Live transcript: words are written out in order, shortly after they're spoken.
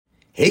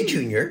Hey,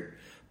 Junior.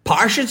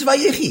 Parshas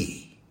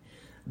Vayechi.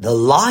 The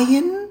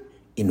lion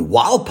in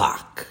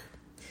Walpak.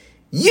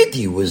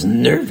 Yiddi was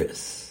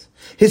nervous.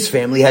 His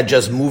family had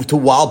just moved to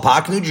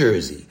Walpak, New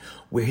Jersey,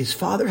 where his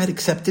father had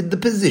accepted the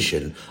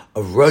position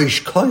of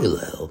Rosh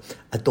Koilel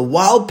at the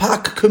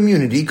Walpak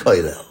Community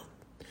Koilel.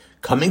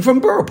 Coming from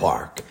Borough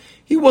Park,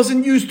 he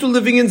wasn't used to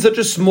living in such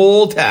a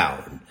small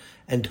town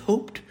and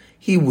hoped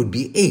he would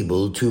be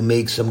able to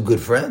make some good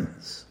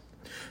friends.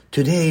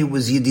 Today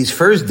was Yiddi's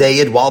first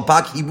day at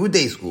Walpak Hebrew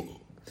Day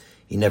School.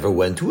 He never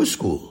went to a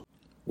school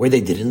where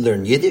they didn't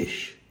learn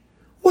Yiddish.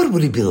 What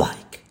would it be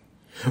like?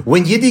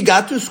 When Yiddi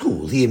got to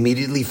school, he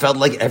immediately felt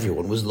like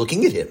everyone was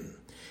looking at him.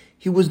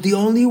 He was the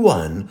only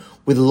one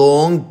with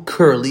long,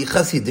 curly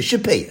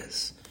Hasidic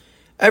payas.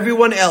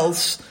 Everyone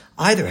else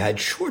either had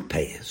short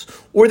payas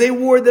or they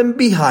wore them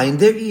behind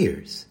their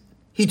ears.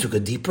 He took a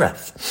deep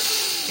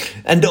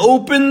breath and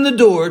opened the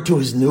door to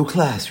his new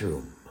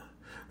classroom.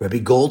 Rebbe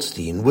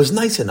Goldstein was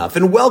nice enough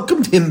and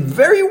welcomed him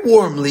very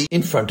warmly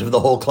in front of the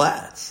whole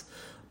class.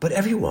 But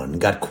everyone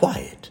got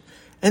quiet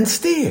and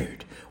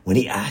stared when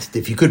he asked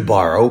if he could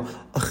borrow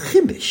a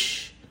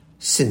chimish,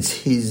 since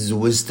his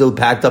was still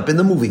packed up in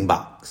the moving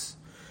box.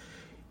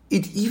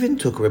 It even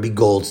took Rebbe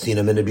Goldstein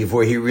a minute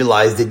before he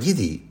realized that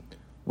Yiddi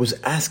was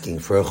asking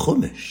for a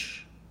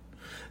chumash.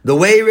 The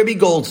way Rebbe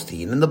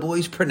Goldstein and the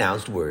boys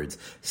pronounced words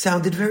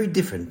sounded very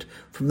different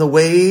from the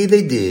way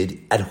they did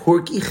at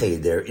Horky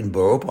Cheder in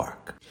Borough Park.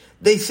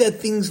 They said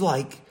things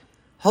like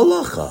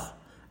halacha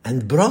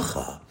and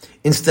bracha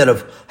instead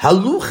of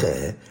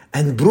haluche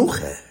and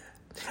bruche.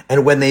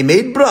 And when they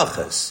made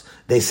brachas,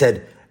 they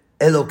said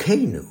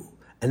Elokeinu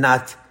and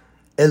not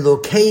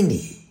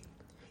Elokeini.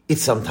 It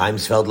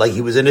sometimes felt like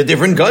he was in a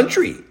different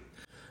country.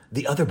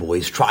 The other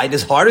boys tried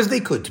as hard as they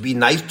could to be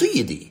nice to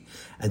Yiddi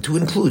and to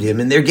include him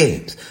in their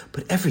games,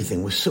 but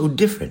everything was so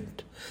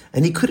different,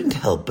 and he couldn't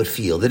help but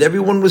feel that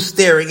everyone was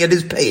staring at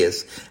his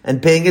payas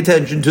and paying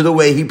attention to the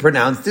way he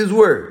pronounced his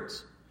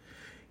words.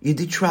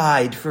 Yiddi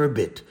tried for a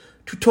bit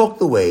to talk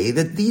the way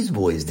that these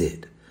boys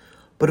did,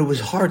 but it was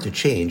hard to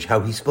change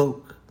how he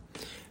spoke.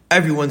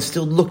 Everyone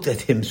still looked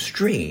at him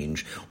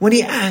strange when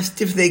he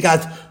asked if they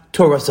got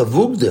Torah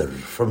Savugder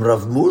from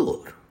Rav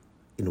Muller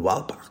in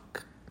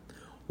Walpak.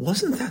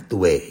 Wasn't that the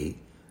way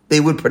they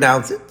would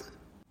pronounce it?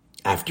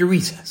 After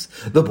recess,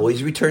 the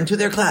boys returned to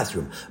their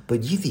classroom,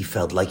 but Yiddi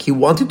felt like he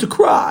wanted to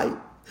cry.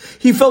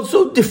 He felt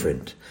so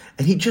different,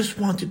 and he just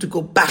wanted to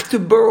go back to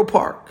Borough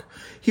Park.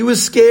 He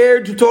was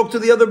scared to talk to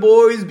the other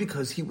boys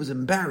because he was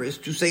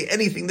embarrassed to say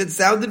anything that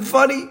sounded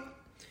funny.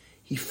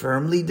 He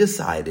firmly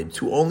decided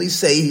to only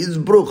say his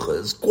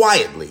bruchas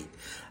quietly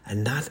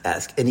and not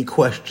ask any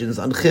questions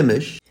on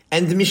Chimish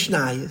and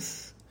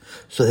Mishnayos,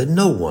 so that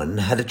no one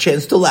had a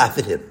chance to laugh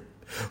at him.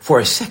 For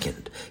a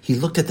second, he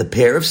looked at the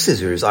pair of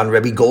scissors on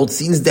Rebbe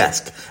Goldstein's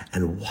desk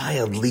and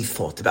wildly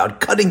thought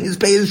about cutting his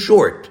payas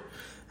short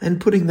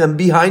and putting them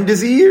behind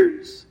his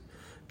ears.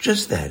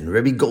 Just then,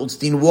 Rebbe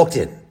Goldstein walked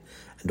in,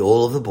 and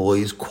all of the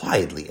boys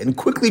quietly and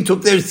quickly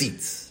took their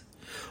seats.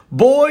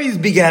 "Boys,"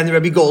 began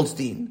Rebbe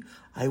Goldstein,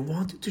 "I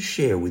wanted to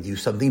share with you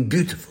something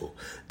beautiful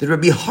that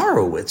Rebbe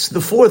Horowitz,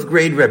 the 4th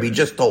grade Rebbe,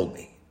 just told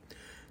me.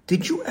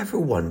 Did you ever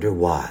wonder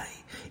why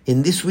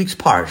in this week's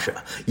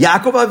Parsha,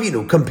 Yaakov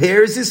Avinu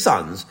compares his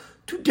sons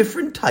to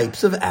different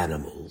types of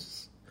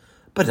animals?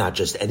 But not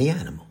just any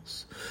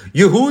animals.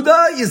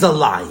 Yehuda is a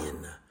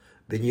lion,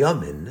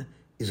 Binyamin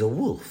is a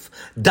wolf,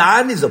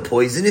 Dan is a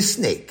poisonous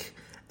snake,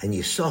 and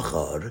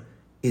Yisachar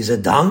is a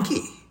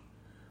donkey.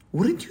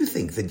 Wouldn't you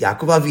think that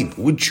Yaakov Avinu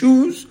would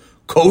choose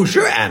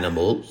kosher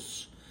animals?"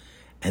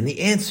 And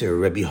the answer,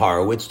 Rebbe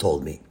Horowitz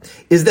told me,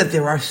 is that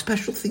there are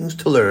special things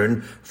to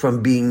learn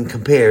from being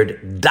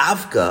compared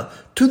davka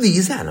to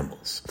these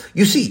animals.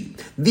 You see,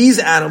 these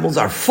animals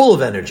are full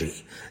of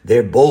energy.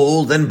 They're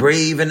bold and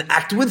brave and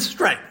act with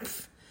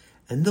strength.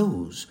 And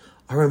those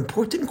are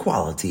important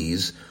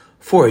qualities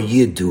for a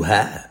Yid to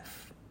have.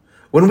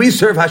 When we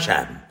serve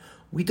Hashem,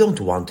 we don't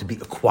want to be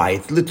a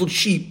quiet little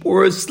sheep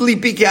or a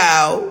sleepy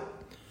cow.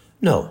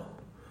 No.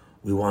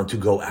 We want to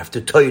go after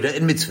Torah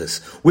and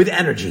mitzvahs with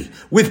energy,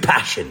 with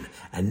passion,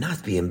 and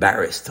not be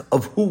embarrassed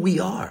of who we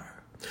are.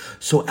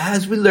 So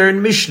as we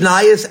learn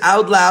Mishnayos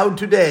out loud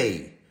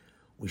today,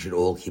 we should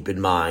all keep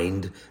in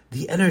mind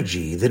the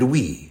energy that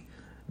we,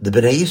 the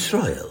Bnei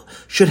Yisrael,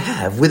 should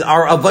have with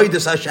our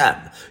avodas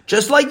Hashem.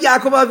 Just like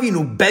Yaakov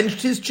Avinu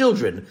benched his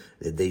children,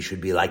 that they should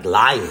be like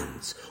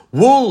lions,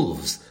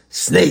 wolves,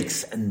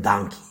 snakes, and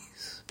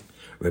donkeys.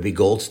 Rebbe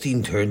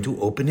Goldstein turned to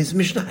open his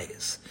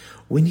Mishnayos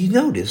when he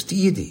noticed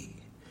Yiddi.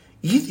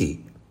 "Yiddi,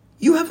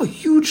 you have a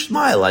huge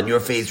smile on your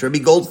face," Rebbe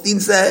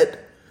Goldstein said.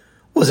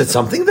 "Was it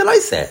something that I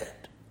said?"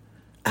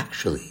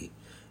 "Actually,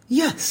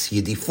 yes,"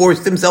 Yiddi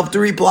forced himself to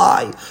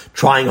reply,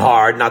 trying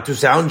hard not to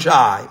sound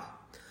shy.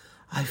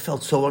 "I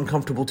felt so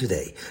uncomfortable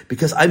today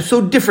because I'm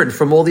so different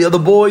from all the other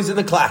boys in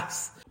the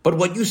class. But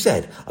what you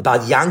said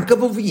about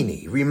Yankov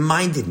Avini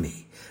reminded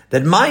me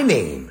that my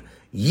name,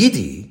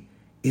 Yiddi,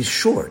 is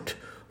short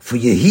for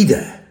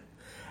Yehida.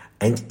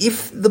 And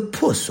if the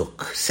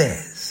Pusuk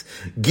says,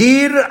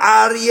 Gir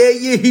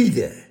Aryeh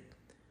Yehide,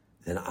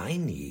 then I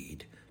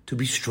need to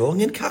be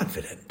strong and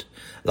confident,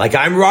 like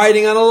I'm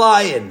riding on a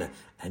lion,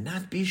 and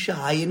not be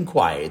shy and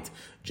quiet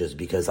just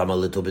because I'm a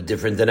little bit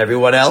different than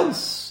everyone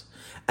else.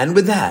 And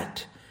with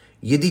that,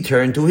 Yiddi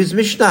turned to his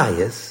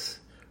Mishnayos,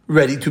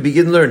 ready to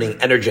begin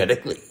learning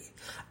energetically,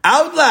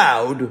 out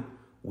loud,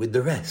 with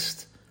the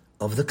rest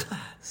of the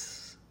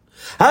class.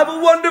 Have a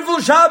wonderful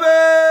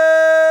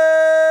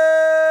Shabbos!